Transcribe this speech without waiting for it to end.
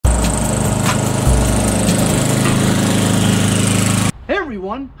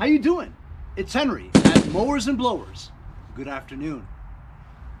everyone, how you doing? It's Henry at Mowers and Blowers. Good afternoon.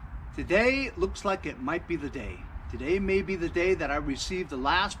 Today looks like it might be the day. Today may be the day that I receive the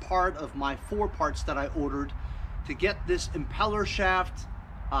last part of my 4 parts that I ordered to get this impeller shaft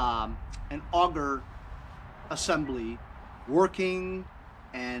and auger assembly working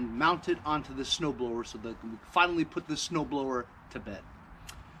and mounted onto the snowblower so that we can finally put this snowblower to bed.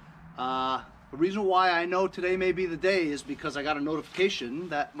 The reason why I know today may be the day is because I got a notification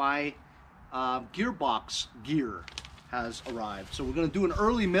that my Gearbox gear has arrived. So we're going to do an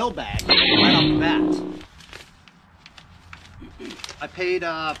early mailbag right off the bat. I paid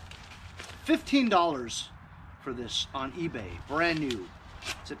 $15 for this on eBay, brand new.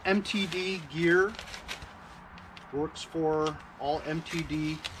 It's an MTD gear. Works for all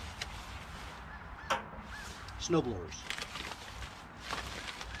MTD snowblowers.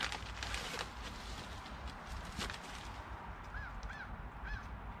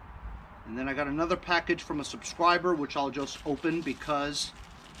 And then I got another package from a subscriber, which I'll just open because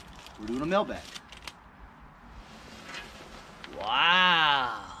we're doing a mailbag.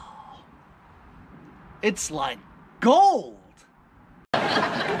 Wow. It's like gold.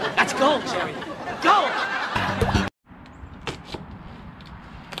 That's gold, Jerry. Gold.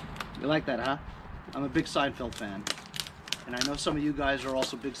 You like that, huh? I'm a big Seinfeld fan. And I know some of you guys are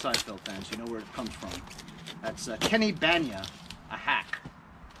also big Seinfeld fans. You know where it comes from. That's Kenny Banya, a hack.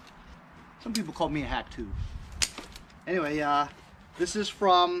 Some people call me a hack too. Anyway, this is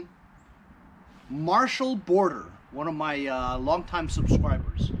from Marshall Border, one of my longtime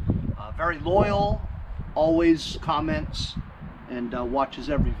subscribers. Very loyal, always comments, and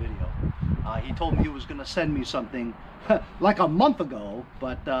watches every video. He told me he was going to send me something like a month ago,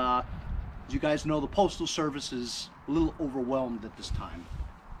 but as you guys know, the Postal Service is a little overwhelmed at this time.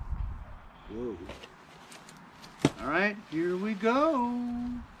 Whoa. Alright, here we go.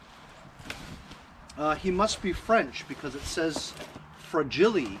 He must be French because it says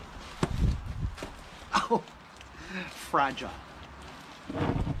fragile. Oh, fragile.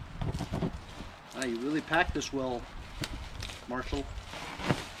 You really packed this well, Marshall.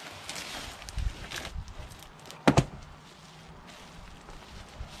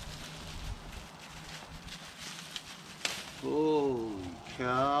 Holy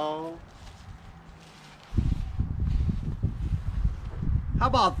cow. How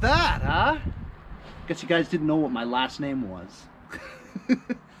about that, huh? Guess you guys didn't know what my last name was.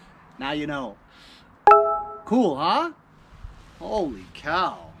 Now you know. Cool, huh? Holy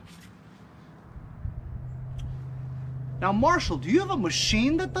cow. Now, Marshall, do you have a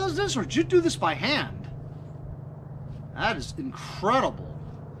machine that does this, or did you do this by hand? That is incredible.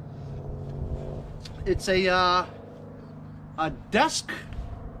 It's a desk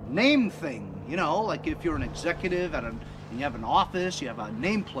name thing, you know, like if you're an executive and you have an office, you have a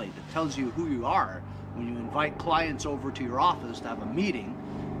nameplate that tells you who you are when you invite clients over to your office to have a meeting.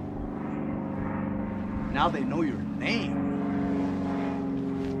 Now they know your name.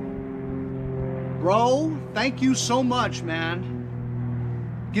 Bro, thank you so much,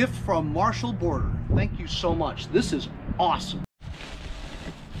 man. Gift from Marshall Border. Thank you so much. This is awesome.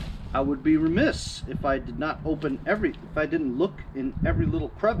 I would be remiss if I did not if I didn't look in every little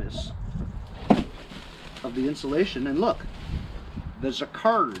crevice of the insulation. And look, there's a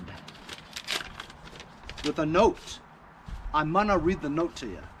card with a note. I'm gonna read the note to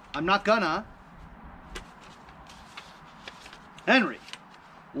you. I'm not gonna. Henry,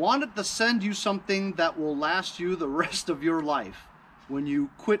 wanted to send you something that will last you the rest of your life when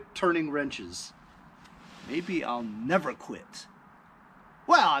you quit turning wrenches. Maybe I'll never quit.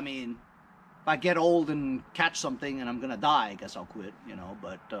 Well, I mean, if I get old and catch something and I'm gonna die, I guess I'll quit, you know,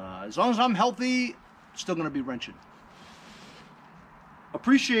 but as long as I'm healthy, I'm still gonna be wrenching.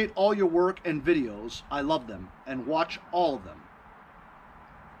 Appreciate all your work and videos. I love them and watch all of them.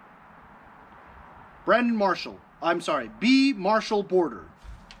 Brandon Marshall. I'm sorry, B. Marshall Border.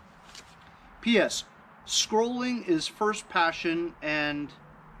 P.S. Scrolling is first passion and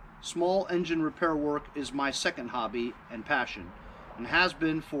small engine repair work is my second hobby and passion, and has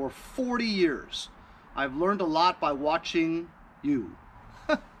been for 40 years. I've learned a lot by watching you.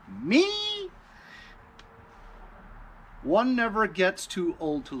 Me? One never gets too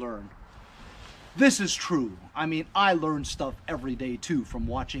old to learn. This is true. I mean, I learn stuff every day too from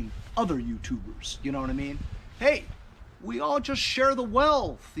watching other YouTubers. You know what I mean? Hey, we all just share the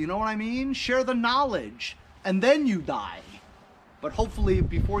wealth, you know what I mean? Share the knowledge, and then you die. But hopefully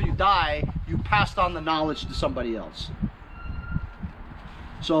before you die, you passed on the knowledge to somebody else.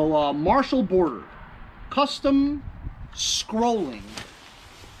 So Marshall Border, custom scrolling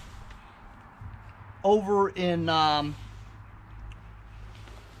over in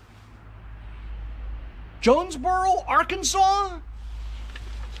Jonesboro, Arkansas?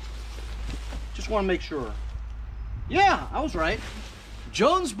 Just want to make sure. Yeah, I was right.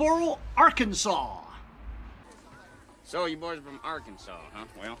 Jonesboro, Arkansas. So you boys are from Arkansas, huh?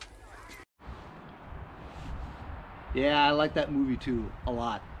 Well. Yeah, I like that movie too, a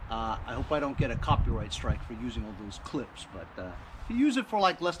lot. I hope I don't get a copyright strike for using all those clips, but if you use it for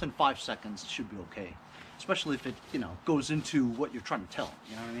like less than 5 seconds, it should be okay. Especially if it, you know, goes into what you're trying to tell,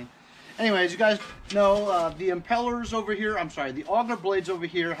 you know what I mean? Anyways, you guys know the impellers over here, I'm sorry, the auger blades over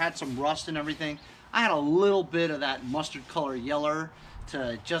here had some rust and everything. I had a little bit of that mustard color yeller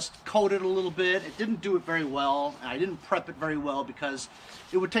to just coat it a little bit. It didn't do it very well. I didn't prep it very well because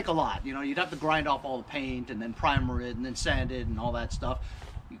it would take a lot. You know, you'd have to grind off all the paint and then primer it and then sand it and all that stuff.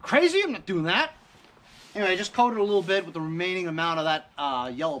 You crazy? I'm not doing that. Anyway, I just coated a little bit with the remaining amount of that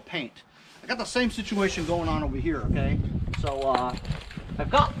yellow paint. I got the same situation going on over here, okay? So I've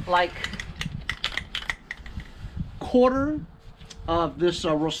got like quarter of this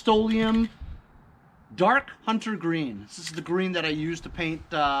Rust-Oleum Dark Hunter Green. This is the green that I used to paint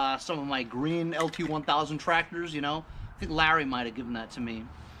some of my green LT1000 tractors, you know. I think Larry might have given that to me.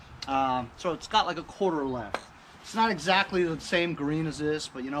 So it's got like a quarter left. It's not exactly the same green as this,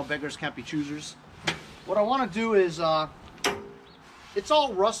 but you know, beggars can't be choosers. What I want to do is, it's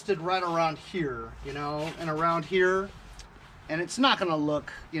all rusted right around here, you know, and around here. And it's not going to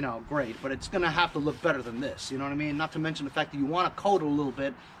look, you know, great, but it's going to have to look better than this, you know what I mean? Not to mention the fact that you want to coat it a little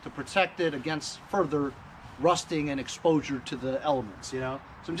bit to protect it against further rusting and exposure to the elements, you know?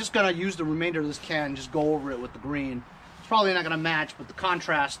 So I'm just going to use the remainder of this can and just go over it with the green. It's probably not going to match, but the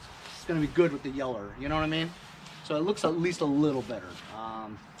contrast is going to be good with the yeller, you know what I mean? So it looks at least a little better.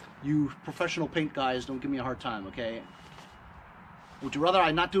 You professional paint guys, don't give me a hard time, okay? Would you rather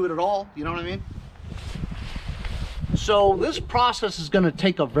I not do it at all? You know what I mean? So this process is going to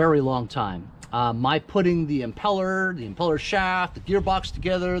take a very long time. My putting the impeller shaft, the gearbox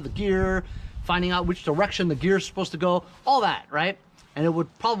together, the gear, finding out which direction the gear is supposed to go, all that, right? And it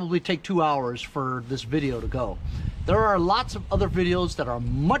would probably take 2 hours for this video to go. There are lots of other videos that are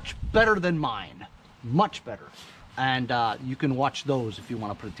much better than mine, much better. And you can watch those if you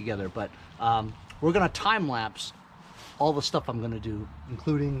want to put it together. But we're going to time lapse all the stuff I'm going to do,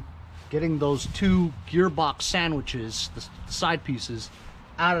 including getting those 2 gearbox sandwiches, the side pieces,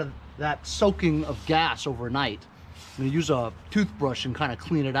 out of that soaking of gas overnight. I'm gonna use a toothbrush and kind of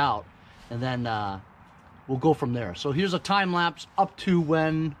clean it out, and then we'll go from there. So here's a time lapse up to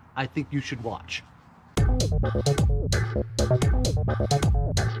when I think you should watch.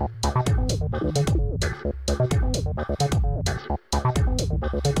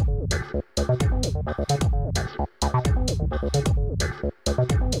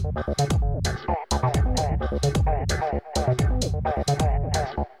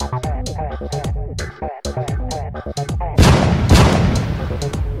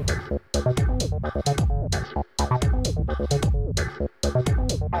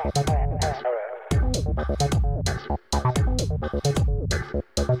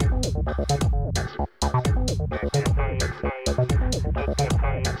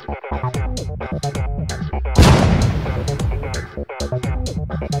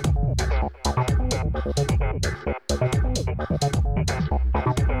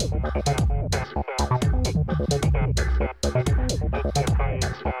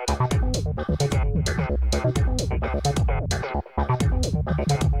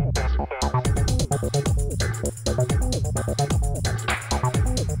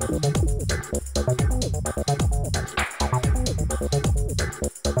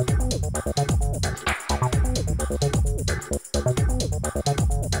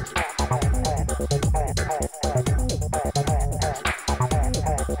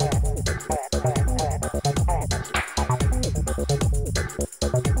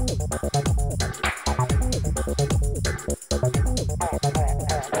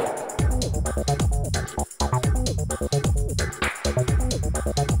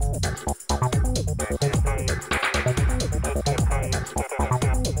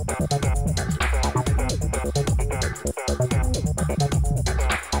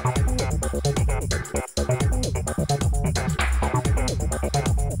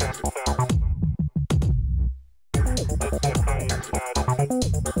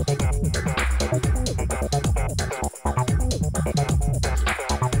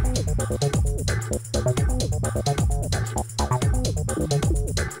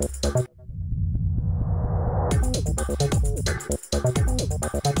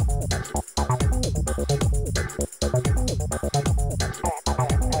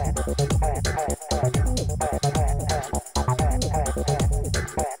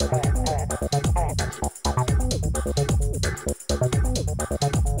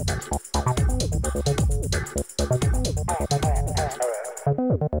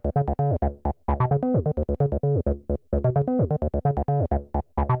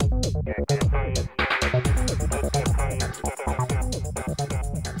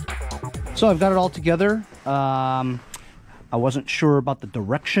 So I've got it all together. I wasn't sure about the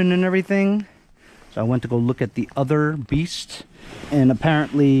direction and everything, so I went to go look at the other beast, and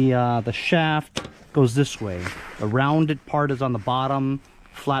apparently the shaft goes this way. The rounded part is on the bottom,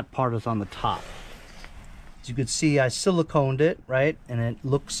 flat part is on the top. As you can see, I siliconed it, right, and it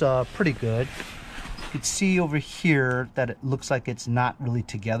looks pretty good. You can see over here that it looks like it's not really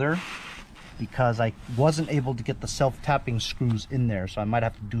together, because I wasn't able to get the self-tapping screws in there, so I might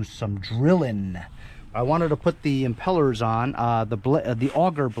have to do some drilling. I wanted to put the impellers on, the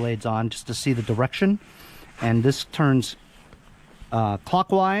auger blades on, just to see the direction. And this turns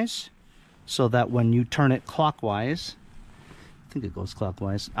clockwise, so that when you turn it clockwise, I think it goes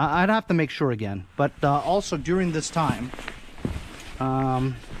clockwise. I'd have to make sure again. But also during this time,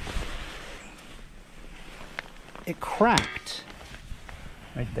 it cracked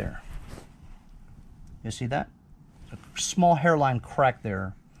right there. You see that? A small hairline crack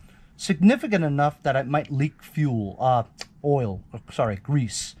there. Significant enough that it might leak fuel,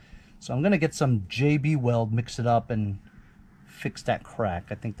 grease. So I'm gonna get some JB Weld, mix it up and fix that crack.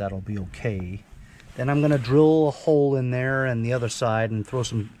 I think that'll be okay. Then I'm gonna drill a hole in there and the other side and throw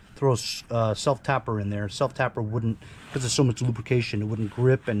self-tapper in there. Self-tapper wouldn't, because there's so much lubrication, it wouldn't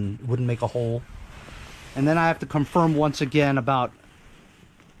grip and wouldn't make a hole. And then I have to confirm once again about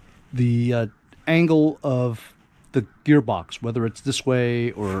the angle of the gearbox, whether it's this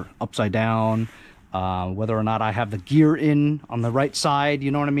way or upside down, whether or not I have the gear in on the right side,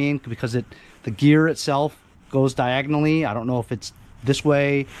 you know what I mean? Because the gear itself goes diagonally. I don't know if it's this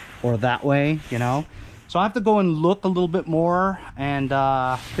way or that way, you know? So I have to go and look a little bit more and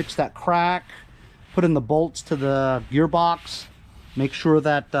fix that crack, put in the bolts to the gearbox, make sure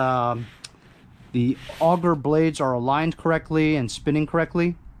that the auger blades are aligned correctly and spinning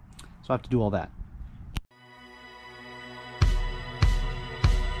correctly. So I have to do all that.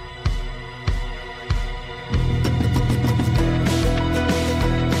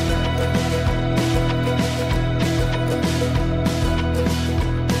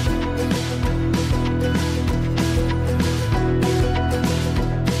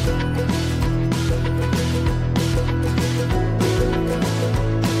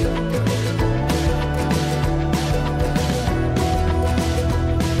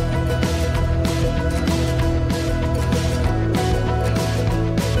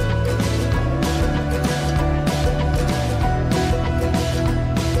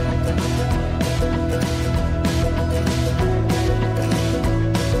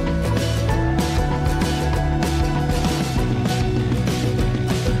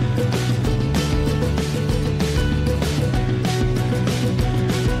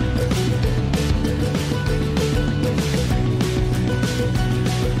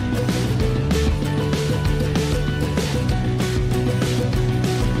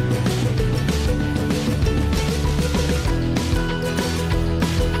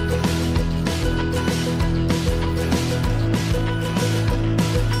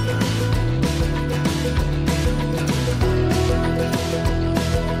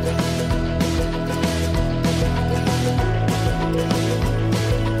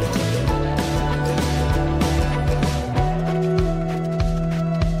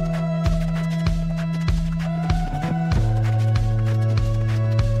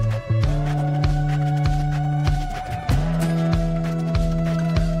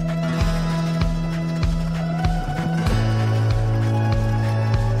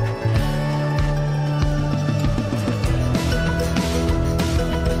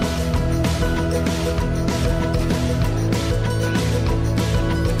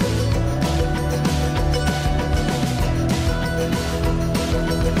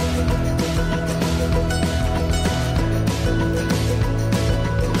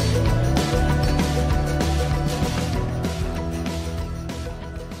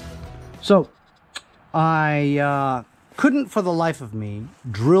 So I couldn't for the life of me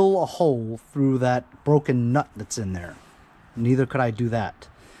drill a hole through that broken nut that's in there. Neither could I do that.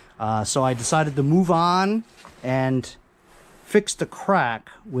 So I decided to move on and fix the crack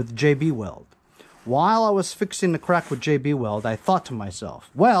with JB Weld. While I was fixing the crack with JB Weld, I thought to myself,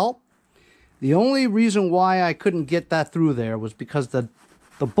 well, the only reason why I couldn't get that through there was because the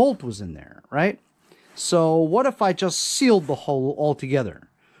bolt was in there, right? So what if I just sealed the hole altogether?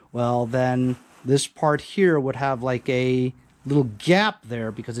 Well, then this part here would have like a little gap there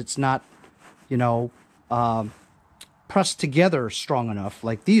because it's not, you know, pressed together strong enough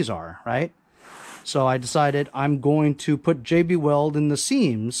like these are, right? So I decided I'm going to put JB Weld in the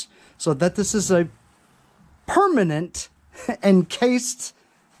seams so that this is a permanent encased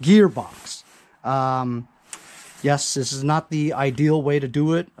gearbox. Yes, this is not the ideal way to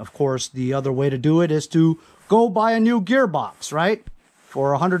do it. Of course, the other way to do it is to go buy a new gearbox, right?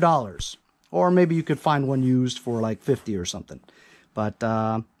 For $100. Or maybe you could find one used for like 50 or something. But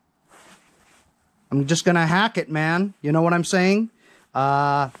I'm just going to hack it, man. You know what I'm saying?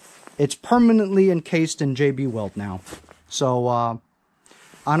 It's permanently encased in JB Weld now. So,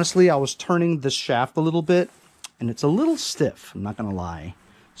 honestly, I was turning this shaft a little bit, and it's a little stiff, I'm not going to lie.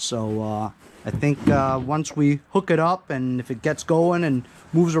 So, I think once we hook it up, and if it gets going and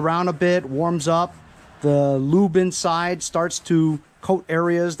moves around a bit, warms up, the lube inside starts to coat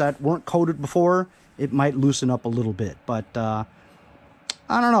areas that weren't coated before, it might loosen up a little bit. But, I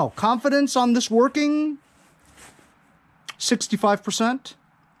don't know. Confidence on this working? 65%.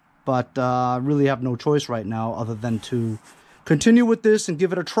 But I really have no choice right now other than to continue with this and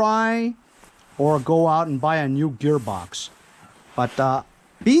give it a try, or go out and buy a new gearbox. But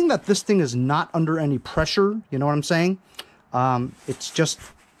being that this thing is not under any pressure, you know what I'm saying? It's just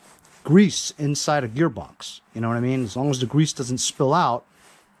grease inside a gearbox. You know what I mean? As long as the grease doesn't spill out,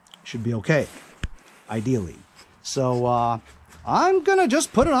 it should be okay, ideally. So I'm gonna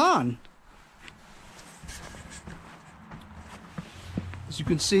just put it on. As you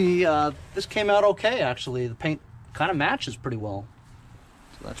can see, this came out okay, actually. The paint kind of matches pretty well.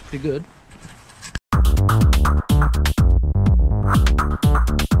 So that's pretty good.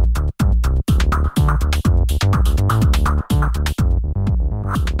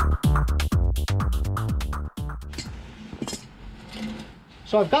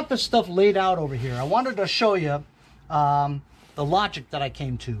 So I've got this stuff laid out over here. I wanted to show you the logic that I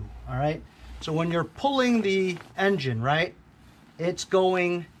came to, all right? So when you're pulling the engine, right, it's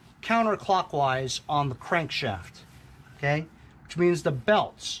going counterclockwise on the crankshaft, okay? Which means the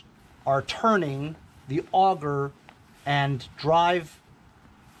belts are turning the auger and drive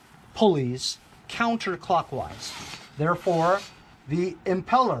pulleys counterclockwise. Therefore, the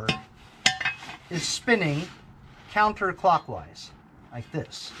impeller is spinning counterclockwise, like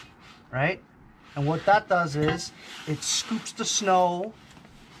this, right? And what that does is it scoops the snow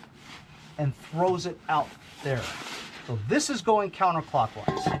and throws it out there. So this is going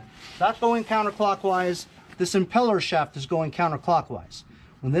counterclockwise. That's going counterclockwise. This impeller shaft is going counterclockwise.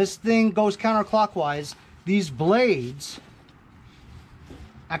 When this thing goes counterclockwise, these blades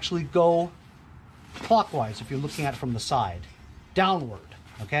actually go clockwise if you're looking at it from the side, downward,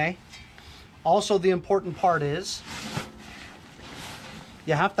 okay? Also, the important part is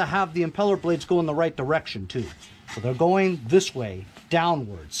you have to have the impeller blades go in the right direction too. So they're going this way,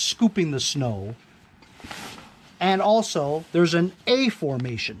 downwards, scooping the snow. And also, there's an A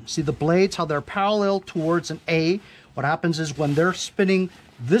formation. See the blades, how they're parallel towards an A? What happens is when they're spinning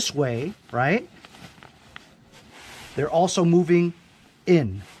this way, right? They're also moving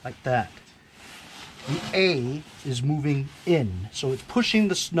in, like that. The A is moving in. So it's pushing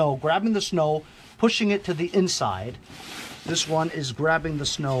the snow, grabbing the snow, pushing it to the inside. This one is grabbing the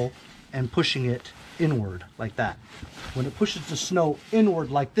snow and pushing it inward, like that. When it pushes the snow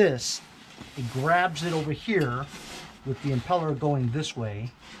inward like this, it grabs it over here with the impeller going this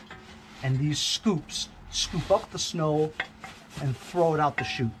way, and these scoops scoop up the snow and throw it out the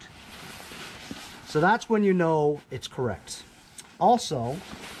chute. So that's when you know it's correct. Also,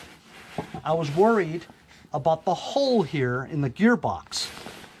 I was worried about the hole here in the gearbox.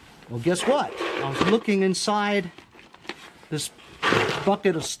 Well, guess what? I was looking inside this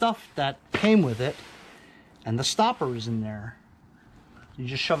bucket of stuff that came with it, and the stopper is in there. You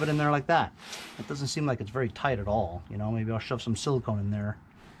just shove it in there like that. It doesn't seem like it's very tight at all. You know, maybe I'll shove some silicone in there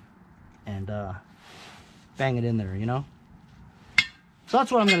and bang it in there, you know? So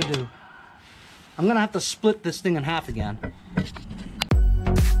that's what I'm gonna do. I'm gonna have to split this thing in half again.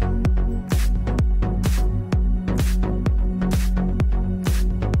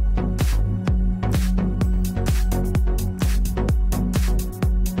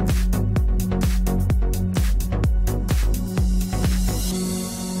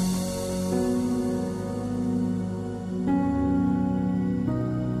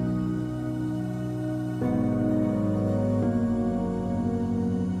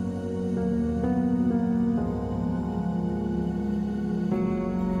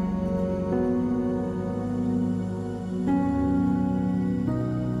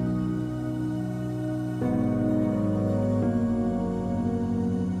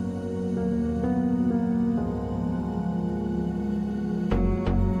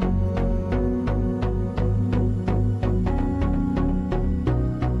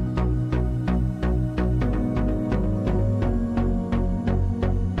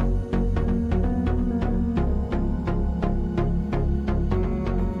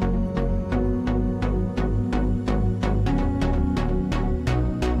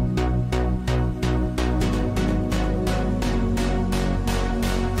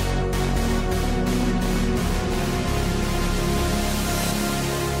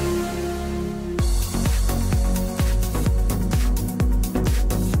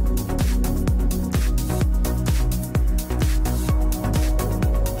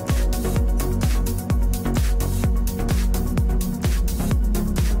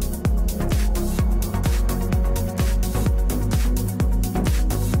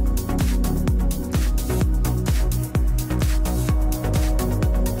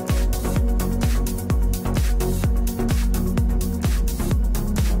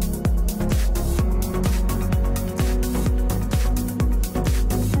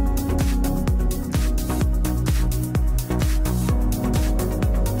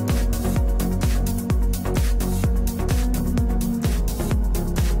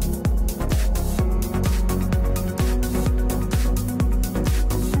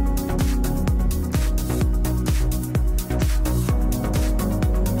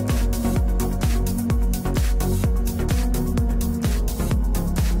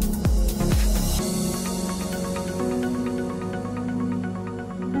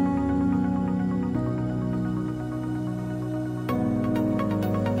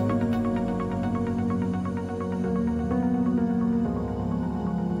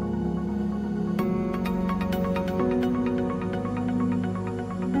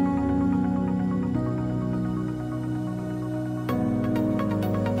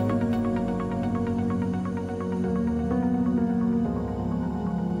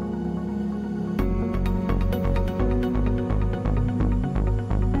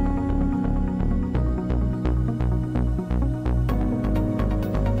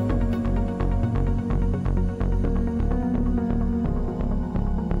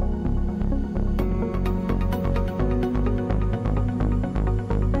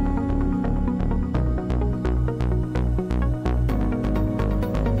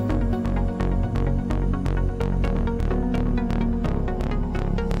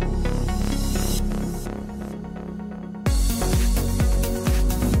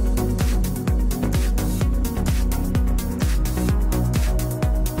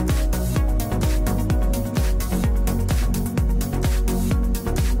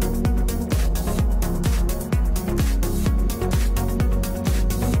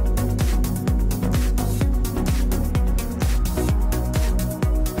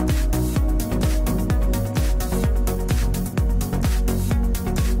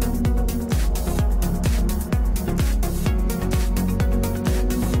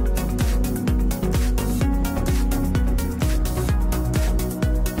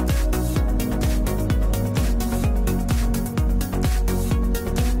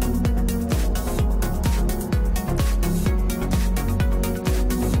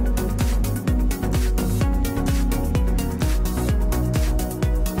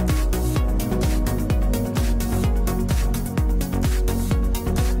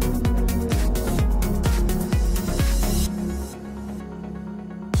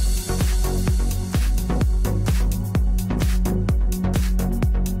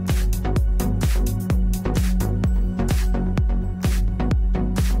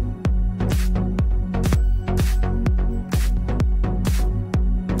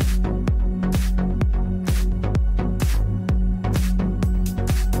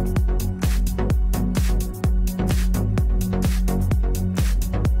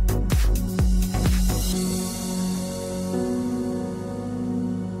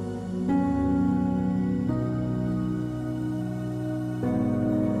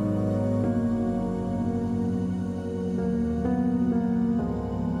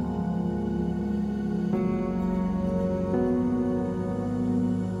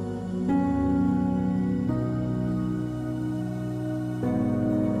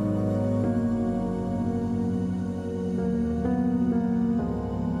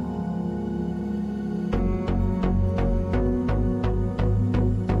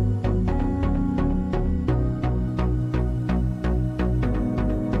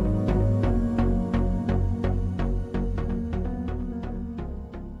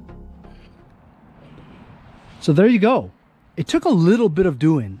 So there you go. It took a little bit of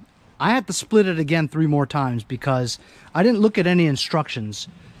doing. I had to split it again 3 more times because I didn't look at any instructions.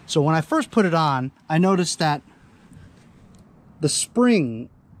 So when I first put it on, I noticed that the spring,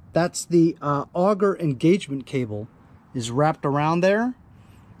 that's the auger engagement cable, is wrapped around there.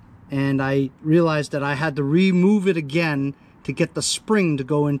 And I realized that I had to remove it again to get the spring to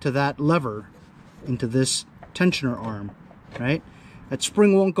go into that lever, into this tensioner arm, right? That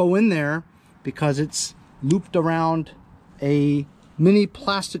spring won't go in there because it's looped around a mini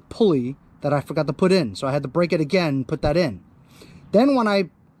plastic pulley that I forgot to put in. So I had to break it again and put that in. Then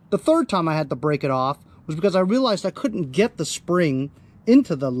the third time I had to break it off was because I realized I couldn't get the spring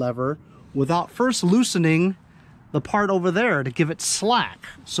into the lever without first loosening the part over there to give it slack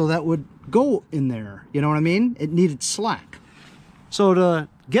so that would go in there. You know what I mean? It needed slack. So to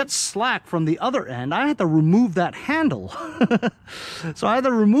get slack from the other end, I had to remove that handle. So I had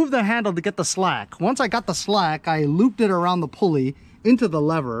to remove the handle to get the slack. Once I got the slack, I looped it around the pulley into the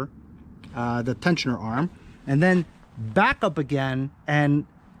lever, the tensioner arm, and then back up again and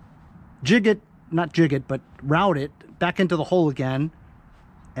not jig it, but route it back into the hole again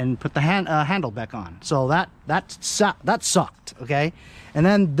and put the handle back on. So that sucked, okay? And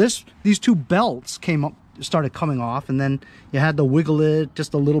then these 2 belts started coming off, and then you had to wiggle it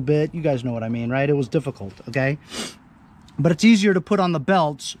just a little bit. You guys know what I mean, right? It was difficult, okay? But it's easier to put on the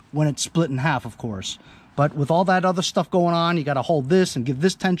belts when it's split in half, of course. But with all that other stuff going on, you got to hold this and give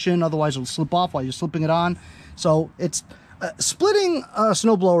this tension, otherwise it'll slip off while you're slipping it on. So it's splitting a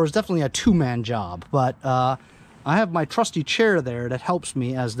snowblower is definitely a 2-man job, but I have my trusty chair there that helps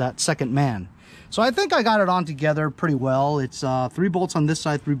me as that second man. So I think I got it on together pretty well. It's 3 bolts on this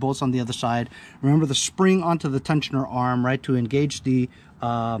side, 3 bolts on the other side. Remember the spring onto the tensioner arm, right, to engage the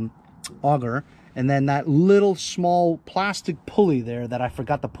auger. And then that little small plastic pulley there that I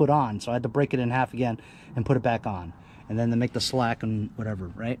forgot to put on. So I had to break it in half again and put it back on. And then to make the slack and whatever,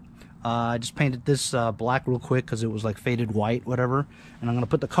 right? I just painted this black real quick because it was like faded white, whatever. And I'm going to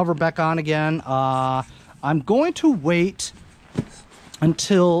put the cover back on again. I'm going to wait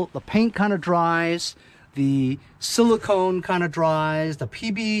until the paint kind of dries, the silicone kind of dries, the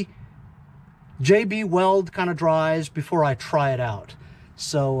JB weld kind of dries before I try it out.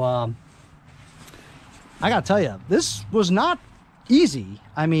 So I gotta tell you, this was not easy.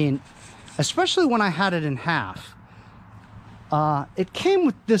 I mean, especially when I had it in half. It came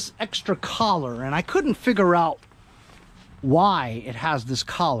with this extra collar, and I couldn't figure out why it has this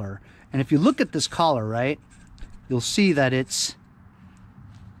collar. And if you look at this collar, right, you'll see that it's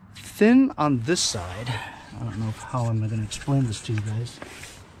thin on this side. I don't know how I'm going to explain this to you guys.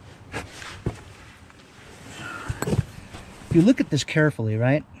 If you look at this carefully,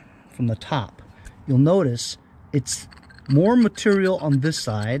 right, from the top, you'll notice it's more material on this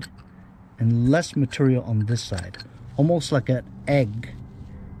side and less material on this side. Almost like an egg.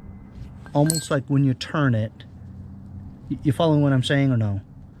 Almost like when you turn it. You following what I'm saying or no?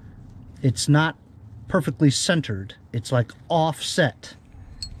 It's not perfectly centered. It's like offset.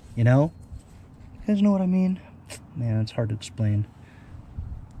 You know? You guys know what I mean? Man, it's hard to explain.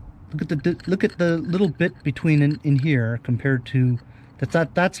 Look at the little bit between in here compared to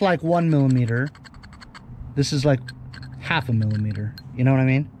that's like 1 millimeter. This is like 0.5 millimeter. You know what I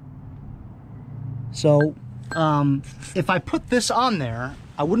mean? So if I put this on there,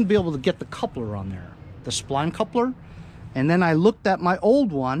 I wouldn't be able to get the coupler on there, the spline coupler. And then I looked at my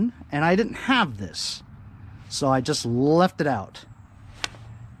old one and I didn't have this, so I just left it out.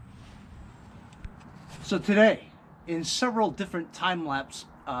 So today, in several different time-lapse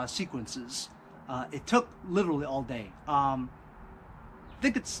sequences, it took literally all day. I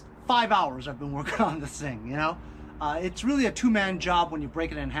think it's 5 hours I've been working on this thing, you know? It's really a 2-man job when you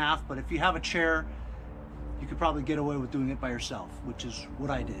break it in half, but if you have a chair, you could probably get away with doing it by yourself, which is what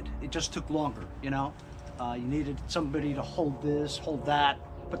I did. It just took longer, you know? You needed somebody to hold this, hold that,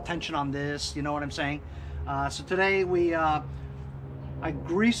 put tension on this, you know what I'm saying? So today I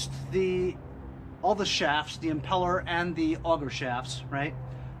greased all the shafts, the impeller and the auger shafts, right?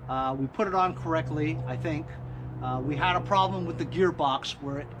 We put it on correctly, I think. We had a problem with the gearbox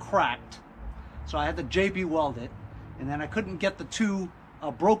where it cracked, so I had to JB weld it, and then I couldn't get the 2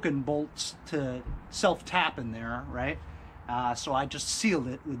 broken bolts to self-tap in there, right? So I just sealed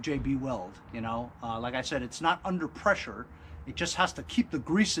it with JB weld, you know? Like I said, it's not under pressure. It just has to keep the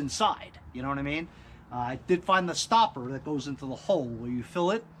grease inside, you know what I mean? I did find the stopper that goes into the hole where you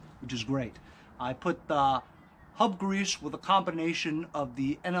fill it, which is great. I put the hub grease with a combination of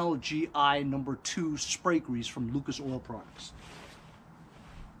the NLGI number 2 spray grease from Lucas Oil Products.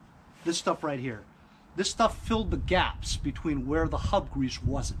 This stuff right here. This stuff filled the gaps between where the hub grease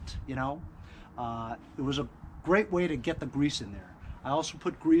wasn't, you know? It was a great way to get the grease in there. I also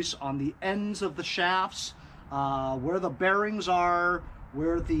put grease on the ends of the shafts, where the bearings are,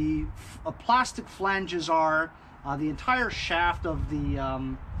 where the plastic flanges are, the entire shaft of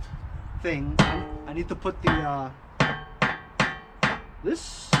the thing. I need to put the,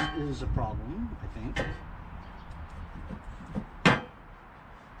 this is a problem, I think.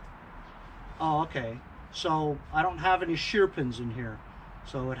 Oh, okay. So I don't have any shear pins in here.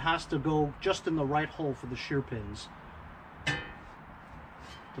 So it has to go just in the right hole for the shear pins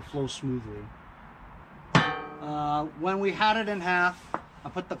to flow smoothly. When we had it in half, I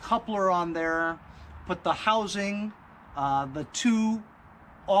put the coupler on there, put the housing, the 2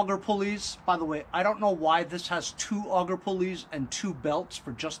 auger pulleys. By the way, I don't know why this has 2 auger pulleys and 2 belts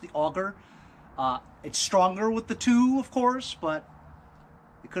for just the auger. It's stronger with the 2, of course, but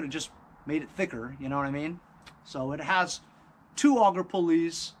it could have just made it thicker, you know what I mean? So it has 2 auger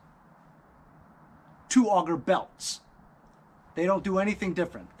pulleys, 2 auger belts. They don't do anything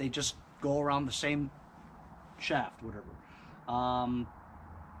different. They just go around the same shaft, whatever.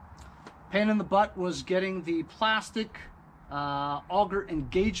 Pain in the butt was getting the plastic auger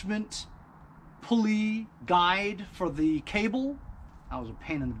engagement pulley guide for the cable. That was a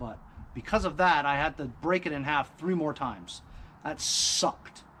pain in the butt. Because of that, I had to break it in half 3 more times. That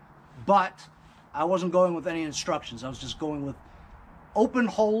sucked. But I wasn't going with any instructions. I was just going with open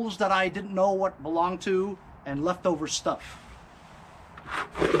holes that I didn't know what belonged to and leftover stuff.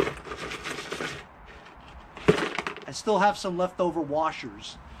 I still have some leftover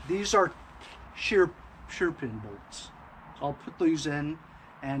washers. These are shear pin bolts. So I'll put these in,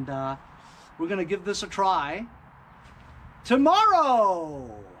 and we're gonna give this a try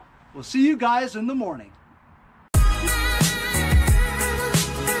tomorrow. We'll see you guys in the morning.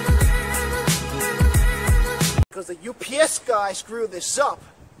 Because the UPS guy screwed this up.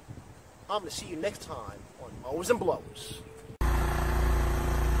 I'm going to see you next time on Mowers and Blowers.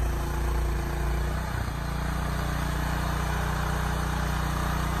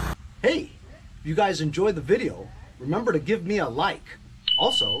 Hey, if you guys enjoyed the video, remember to give me a like.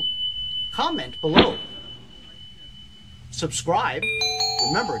 Also, comment below. Subscribe.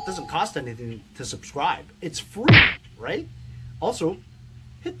 Remember, it doesn't cost anything to subscribe. It's free, right? Also,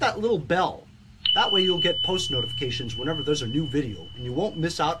 hit that little bell. That way you'll get post notifications whenever there's a new video, and you won't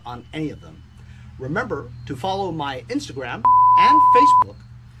miss out on any of them. Remember to follow my Instagram and Facebook,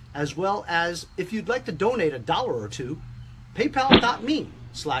 as well as, if you'd like to donate $1 or $2,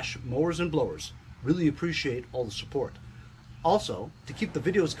 paypal.me/mowersandblowers. Really appreciate all the support. Also, to keep the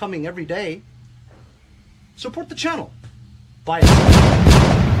videos coming every day, support the channel. Bye.